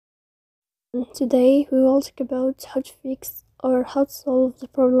Today we will talk about how to fix or how to solve the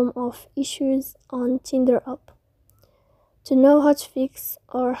problem of issues on Tinder app. To know how to fix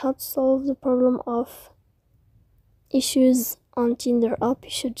or how to solve the problem of issues on Tinder app, you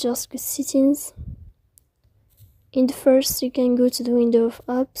should just go settings. In the first, you can go to the window of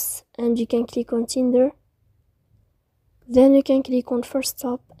apps and you can click on Tinder. Then you can click on first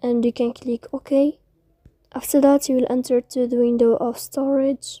stop and you can click OK. After that, you will enter to the window of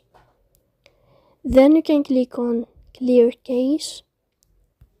storage. Then you can click on clear cache.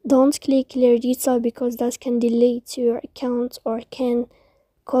 Don't click clear data because that can delete your account or can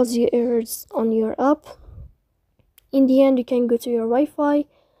cause you errors on your app. In the end, you can go to your Wi-Fi.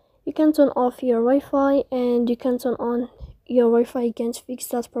 You can turn off your Wi-Fi and you can turn on your Wi-Fi again to fix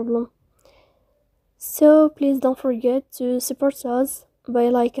that problem. So please don't forget to support us by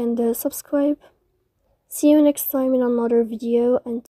like and subscribe. See you next time in another video, and